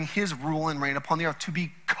to bring his rule and reign upon the earth, to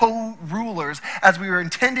be co-rulers as we were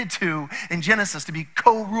intended to in Genesis, to be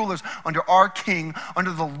co-rulers under our King,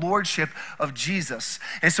 under the lordship of Jesus.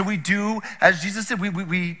 And so we do, as Jesus did,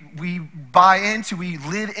 we buy into, we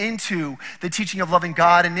live into the teaching of loving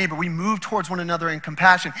God and neighbor. We move towards one another in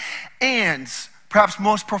compassion. And perhaps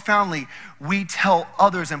most profoundly, we tell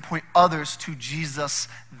others and point others to Jesus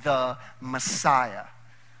the Messiah.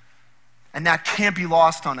 And that can't be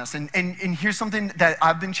lost on us. And here's something that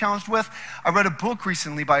I've been challenged with. I read a book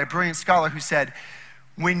recently by a brilliant scholar who said,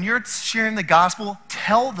 when you're sharing the gospel,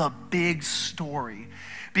 tell the big story.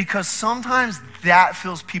 Because sometimes that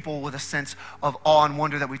fills people with a sense of awe and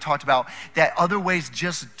wonder that we talked about, that other ways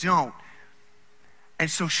just don't. And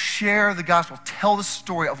so share the gospel. Tell the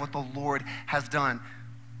story of what the Lord has done.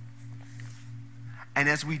 And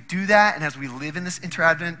as we do that, and as we live in this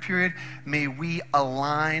inter-Advent period, may we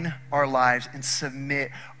align our lives and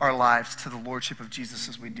submit our lives to the lordship of Jesus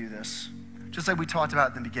as we do this. Just like we talked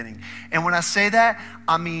about in the beginning. And when I say that,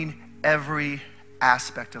 I mean every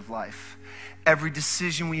aspect of life. Every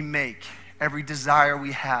decision we make, every desire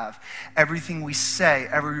we have, everything we say,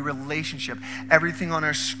 every relationship, everything on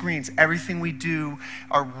our screens, everything we do,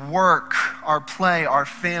 our work, our play, our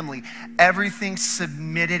family, everything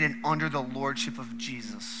submitted and under the lordship of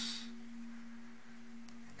Jesus.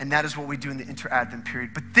 And that is what we do in the inter-Advent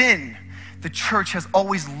period. But then the church has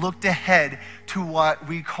always looked ahead to what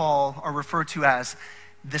we call or refer to as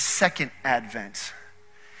the second Advent.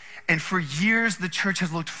 And for years, the church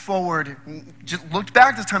has looked forward, just looked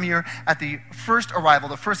back this time of year at the first arrival,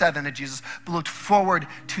 the first advent of Jesus, but looked forward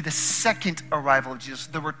to the second arrival of Jesus,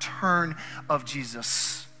 the return of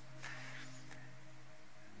Jesus.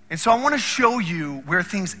 And so I want to show you where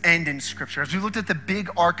things end in Scripture. As we looked at the big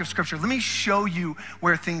arc of Scripture, let me show you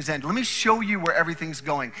where things end. Let me show you where everything's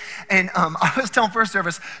going. And I was telling first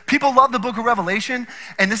service, people love the book of Revelation,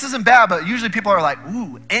 and this isn't bad, but usually people are like,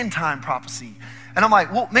 ooh, end time prophecy. And I'm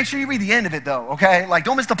like, well, make sure you read the end of it though, okay? Like,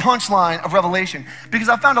 don't miss the punchline of Revelation. Because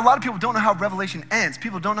I found a lot of people don't know how Revelation ends.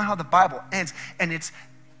 People don't know how the Bible ends. And it's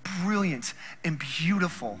brilliant and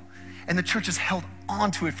beautiful. And the church has held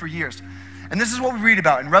on to it for years. And this is what we read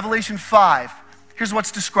about in Revelation 5. Here's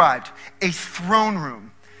what's described: a throne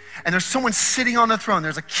room. And there's someone sitting on the throne.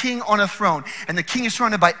 There's a king on a throne. And the king is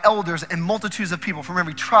surrounded by elders and multitudes of people from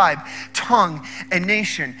every tribe, tongue, and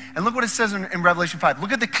nation. And look what it says in Revelation 5.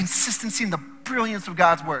 Look at the consistency and the brilliance of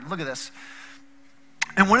God's word. Look at this.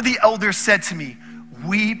 And one of the elders said to me,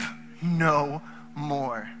 weep no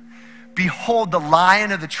more. Behold, the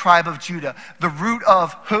Lion of the tribe of Judah, the root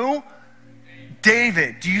of who?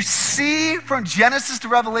 David. Do you see from Genesis to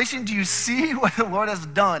Revelation, do you see what the Lord has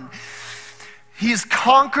done? He has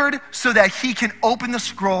conquered so that he can open the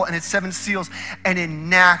scroll and its 7 seals and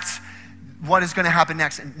enact what is going to happen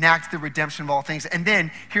next, enact the redemption of all things. And then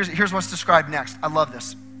here's what's described next. I love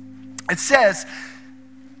this. It says,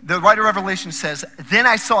 the writer of Revelation says, then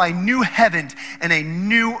I saw a new heaven and a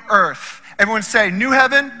new earth. Everyone say, new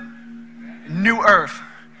heaven, new earth.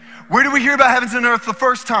 Where do we hear about heavens and earth the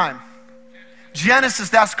first time? Genesis,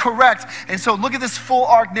 that's correct. And so look at this full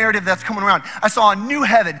arc narrative that's coming around. I saw a new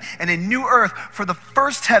heaven and a new earth, for the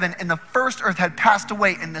first heaven and the first earth had passed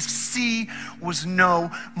away, and the sea was no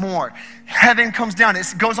more. Heaven comes down.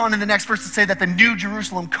 It goes on in the next verse to say that the new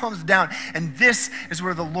Jerusalem comes down, and this is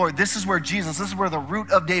where the Lord, this is where Jesus, this is where the root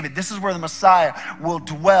of David, this is where the Messiah will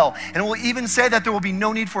dwell. And it will even say that there will be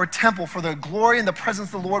no need for a temple, for the glory and the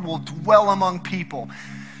presence of the Lord will dwell among people.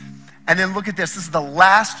 And then look at this. This is the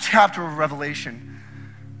last chapter of Revelation.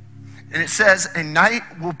 And it says, and night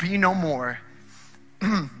will be no more.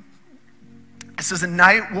 It says, and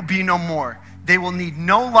night will be no more. They will need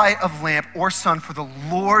no light of lamp or sun, for the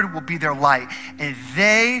Lord will be their light, and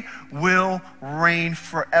they will reign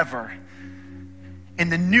forever. In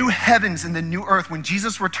the new heavens and the new earth, when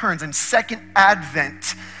Jesus returns in second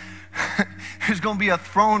advent, there's going to be a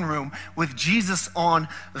throne room with Jesus on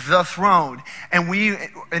the throne. And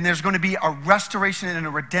there's going to be a restoration and a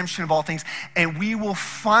redemption of all things. And we will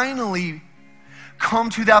finally come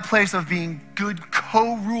to that place of being good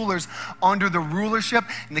co-rulers under the rulership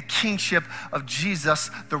and the kingship of Jesus,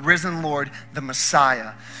 the risen Lord, the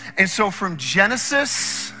Messiah. And so from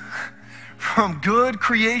Genesis, from good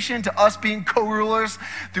creation to us being co-rulers,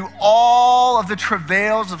 through all of the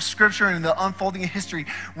travails of Scripture and the unfolding of history,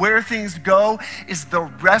 where things go is the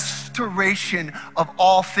restoration of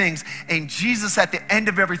all things. And Jesus, at the end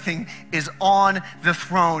of everything, is on the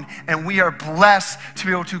throne. And we are blessed to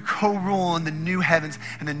be able to co-rule in the new heavens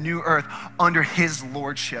and the new earth under his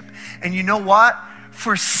lordship. And you know what?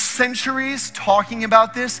 For centuries, talking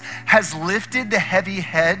about this has lifted the heavy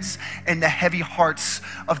heads and the heavy hearts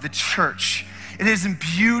of the church. It has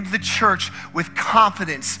imbued the church with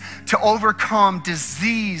confidence to overcome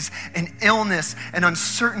disease and illness and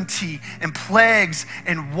uncertainty and plagues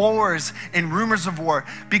and wars and rumors of war,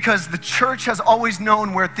 because the church has always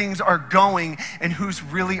known where things are going and who's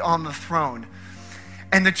really on the throne.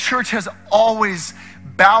 And the church has always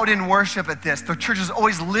bowed in worship at this. The church has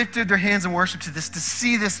always lifted their hands in worship to this, to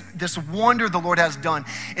see this wonder the Lord has done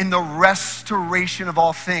in the restoration of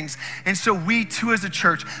all things. And so we too, as a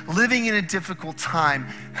church, living in a difficult time,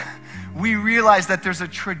 we realize that there's a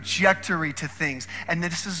trajectory to things, and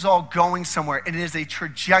that this is all going somewhere, and it is a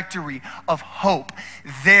trajectory of hope.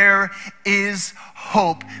 There is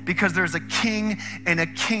hope because there's a king and a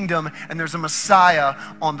kingdom, and there's a Messiah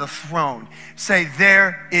on the throne. Say,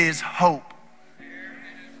 there is hope.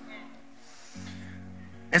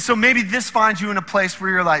 And so maybe this finds you in a place where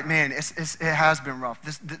you're like, man, it has been rough.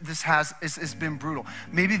 It's been brutal.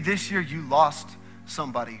 Maybe this year you lost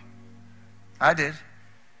somebody. I did.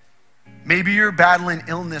 Maybe you're battling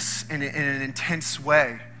illness in an intense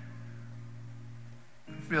way.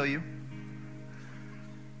 I feel you.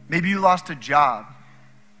 Maybe you lost a job.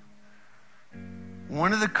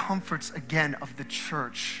 One of the comforts, again, of the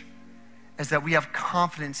church is that we have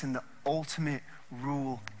confidence in the ultimate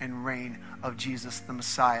rule and reign of Jesus the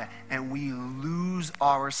Messiah, and we lose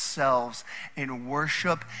ourselves in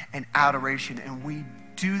worship and adoration. And we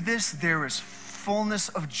do this, there is fullness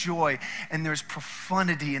of joy and there's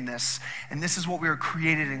profundity in this, and this is what we are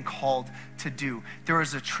created and called to do. There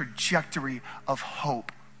is a trajectory of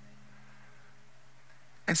hope.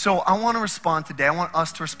 And so I want to respond today. I want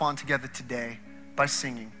us to respond together today by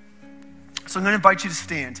singing. So I'm going to invite you to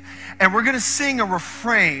stand, and we're going to sing a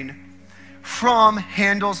refrain from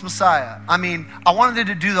Handel's Messiah. I mean, I wanted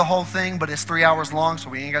to do the whole thing, but it's 3 hours long, so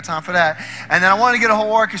we ain't got time for that. And then I wanted to get a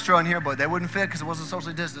whole orchestra in here, but they wouldn't fit because it wasn't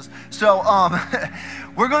socially distanced. So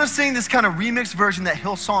we're going to sing this kind of remixed version that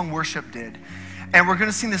Hillsong Worship did. And we're going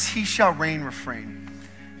to sing this He Shall Reign refrain.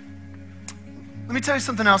 Let me tell you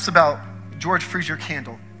something else about George Friedrich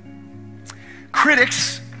Handel.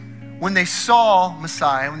 Critics, when they saw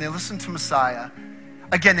Messiah, when they listened to Messiah,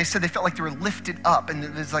 again, they said they felt like they were lifted up, and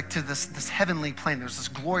it was like to this heavenly plane. There's this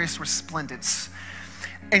glorious resplendence.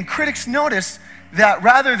 And critics noticed that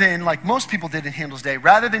rather than, like most people did in Handel's day,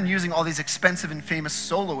 rather than using all these expensive and famous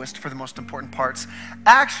soloists for the most important parts,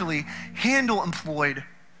 actually, Handel employed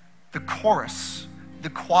the chorus, the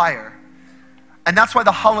choir. And that's why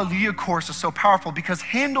the Hallelujah chorus is so powerful, because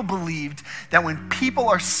Handel believed that when people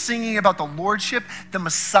are singing about the lordship, the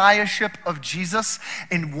messiahship of Jesus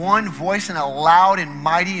in one voice, in a loud and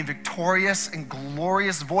mighty and victorious and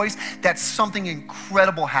glorious voice, that something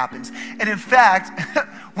incredible happens. And in fact,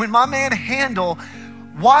 when my man Handel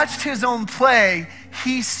watched his own play,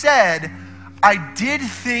 he said, I did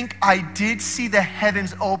think I did see the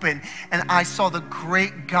heavens open, and I saw the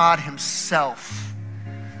great God himself.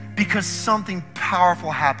 Because something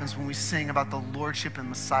powerful happens when we sing about the lordship and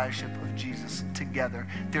messiahship of Jesus together.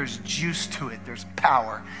 There's juice to it, there's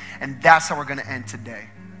power. And that's how we're going to end today.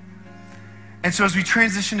 And so as we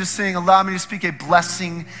transition to sing, allow me to speak a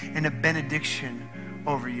blessing and a benediction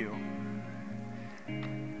over you.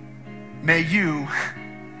 May you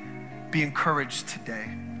be encouraged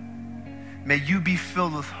today. May you be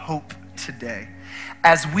filled with hope today.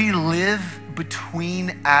 As we live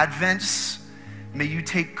between Advents, may you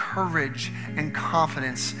take courage and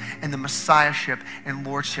confidence in the messiahship and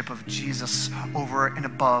lordship of Jesus over and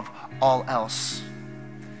above all else.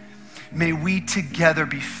 May we together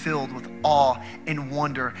be filled with awe and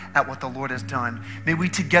wonder at what the Lord has done. May we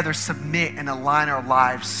together submit and align our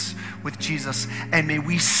lives with Jesus. And may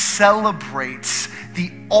we celebrate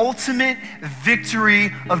the ultimate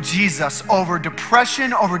victory of Jesus over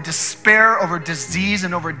depression, over despair, over disease,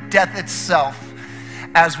 and over death itself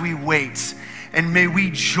as we wait. And may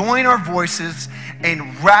we join our voices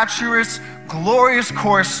in rapturous, glorious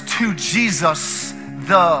chorus to Jesus,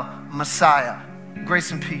 the Messiah.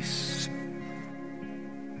 Grace and peace.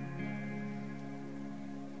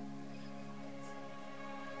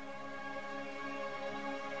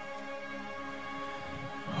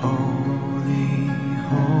 Holy,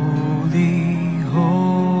 holy,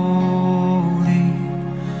 holy,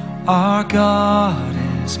 our God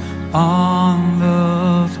is on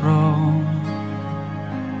the throne.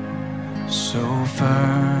 So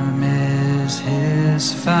firm is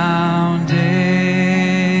his foundation,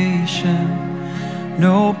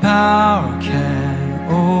 no power can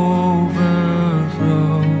overthrow.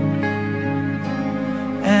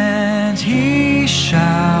 And he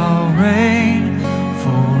shall reign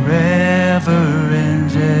forever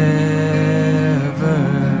and ever.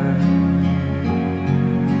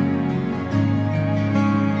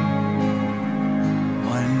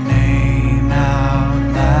 One name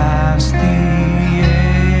outlasts the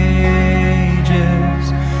ages,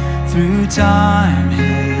 through time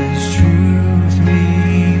his truth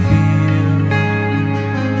revealed.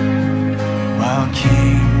 While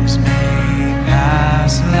kings may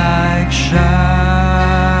pass like shadows,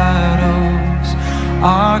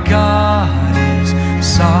 our God is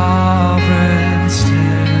sovereign still.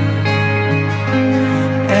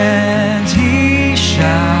 And he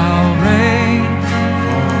shall reign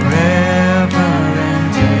forever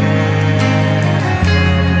and ever.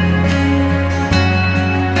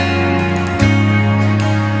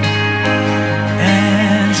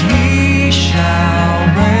 And he shall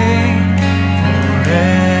reign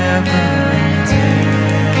forever and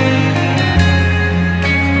ever.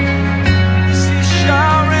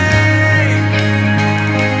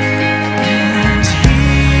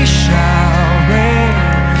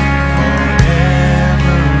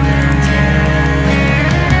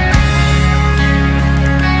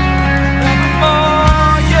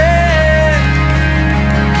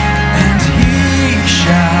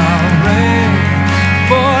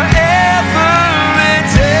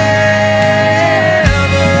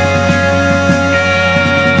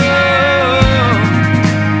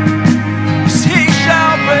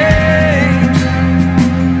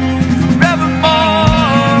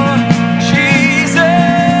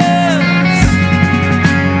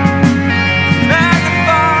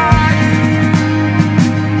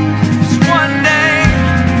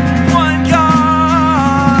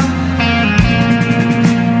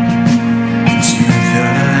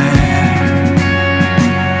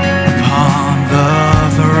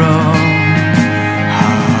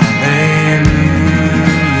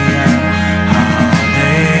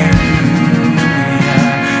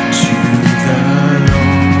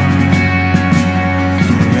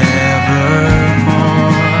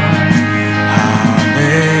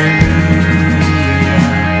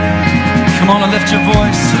 Come on and lift your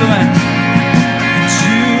voice to the end.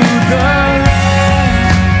 To the Lamb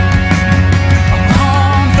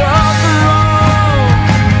upon the throne.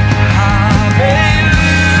 Hallelujah,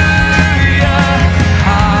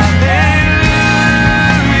 hallelujah.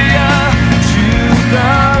 To the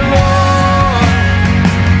Lord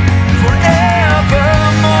forevermore.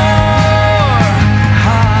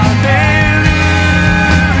 Hallelujah,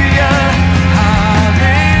 hallelujah,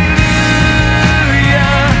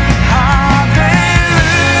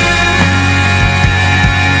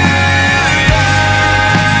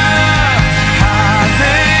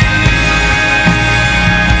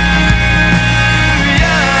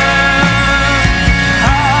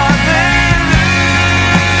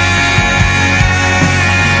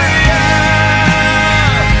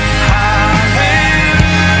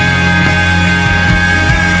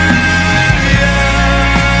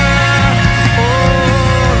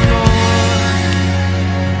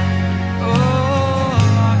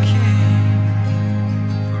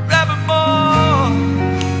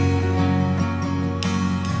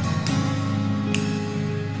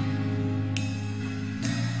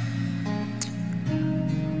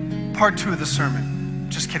 Part 2 of the sermon.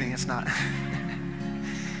 Just kidding, it's not.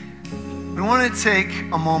 We want to take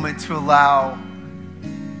a moment to allow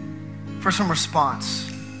for some response.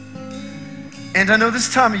 And I know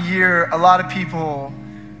this time of year, a lot of people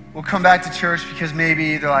will come back to church because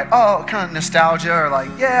maybe they're like, oh, kind of nostalgia, or like,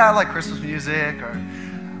 yeah, I like Christmas music, or,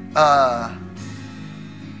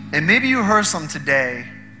 and maybe you heard something today,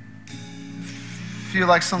 feel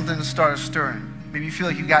like something started stirring. Maybe you feel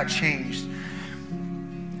like you got changed.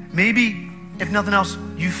 Maybe, if nothing else,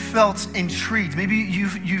 you felt intrigued. Maybe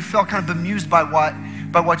you felt kind of bemused by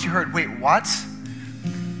what you heard. Wait, what?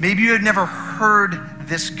 Maybe you had never heard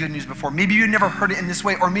this good news before. Maybe you had never heard it in this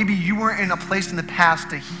way, or maybe you weren't in a place in the past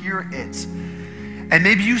to hear it. And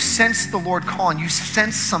maybe you sense the Lord calling. You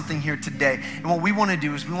sense something here today. And what we want to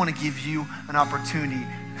do is we want to give you an opportunity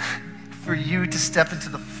for you to step into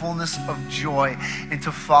the fullness of joy,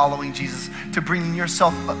 into following Jesus, to bring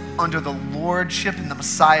yourself under the lordship and the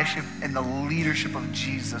messiahship and the leadership of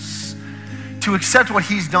Jesus, to accept what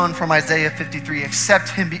he's done from Isaiah 53, accept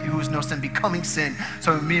him who is no sin, becoming sin,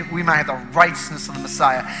 so we might have the righteousness of the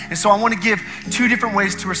Messiah. And so I want to give 2 different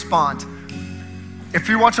ways to respond. If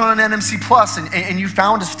you're watching on NMC Plus and you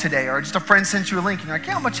found us today, or just a friend sent you a link and you're like,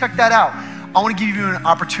 yeah, I'm gonna check that out, I want to give you an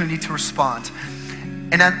opportunity to respond.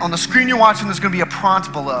 And then on the screen you're watching, there's going to be a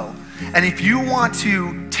prompt below. And if you want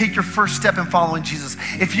to take your first step in following Jesus,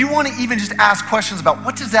 if you want to even just ask questions about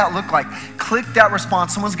what does that look like, click that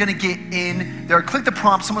response. Someone's going to get in there. Click the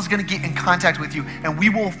prompt. Someone's going to get in contact with you, and we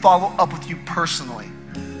will follow up with you personally.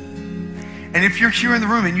 And if you're here in the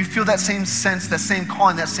room and you feel that same sense, that same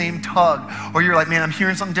calling, that same tug, or you're like, man, I'm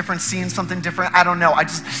hearing something different, seeing something different, I don't know.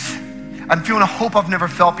 I'm feeling a hope I've never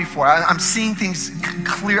felt before. I'm seeing things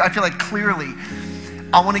clear. I feel like clearly.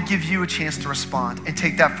 I want to give you a chance to respond and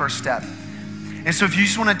take that first step. And so if you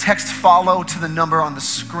just want to text follow to the number on the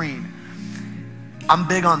screen, I'm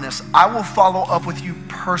big on this. I will follow up with you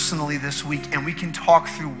personally this week, and we can talk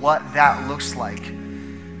through what that looks like.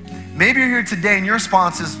 Maybe you're here today and your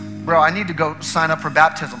response is, bro, I need to go sign up for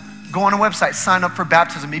baptism. Go on a website, sign up for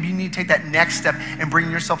baptism. Maybe you need to take that next step and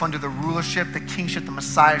bring yourself under the rulership, the kingship, the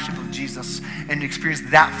messiahship of Jesus, and experience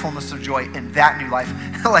that fullness of joy and that new life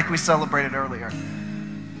like we celebrated earlier.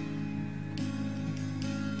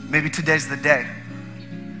 Maybe today's the day.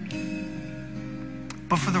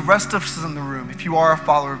 But for the rest of us in the room, if you are a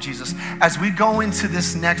follower of Jesus, as we go into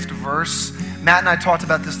this next verse, Matt and I talked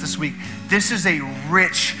about this week, this is a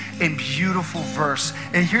rich and beautiful verse.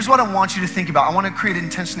 And here's what I want you to think about. I want to create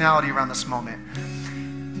intentionality around this moment.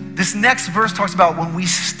 This next verse talks about when we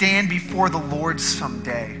stand before the Lord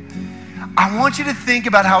someday. I want you to think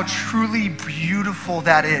about how truly beautiful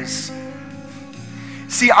that is.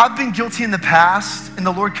 See, I've been guilty in the past, and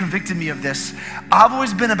the Lord convicted me of this. I've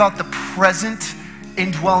always been about the present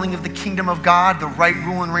indwelling of the kingdom of God, the right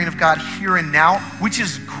rule and reign of God here and now, which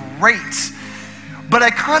is great. But I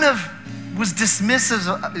kind of was dismissive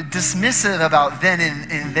about then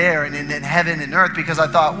and there and in heaven and earth, because I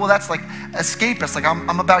thought, well, that's like escapist. Like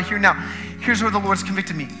I'm about here now. Here's where the Lord's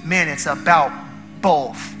convicted me. Man, it's about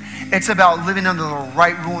both. It's about living under the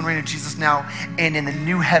right rule and reign of Jesus now and in the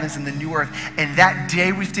new heavens and the new earth. And that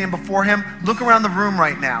day we stand before him, look around the room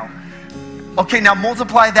right now. Okay, now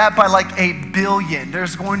multiply that by like 1 billion.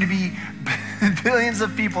 There's going to be billions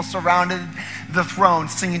of people surrounded the throne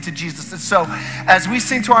singing to Jesus. And so as we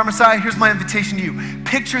sing to our Messiah, here's my invitation to you.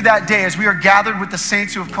 Picture that day as we are gathered with the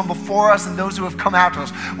saints who have come before us and those who have come after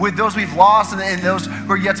us, with those we've lost and those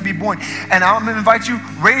who are yet to be born. And I'm going to invite you,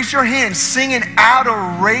 raise your hand, sing an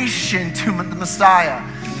adoration to the Messiah.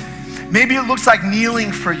 Maybe it looks like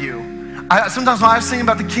kneeling for you. Sometimes when I sing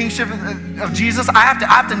about the kingship of Jesus, I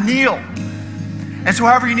have to kneel. And so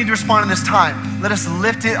however you need to respond in this time, let us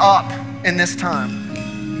lift it up in this time.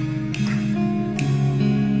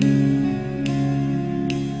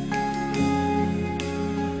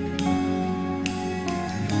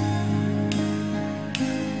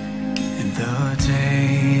 In the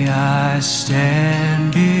day I stand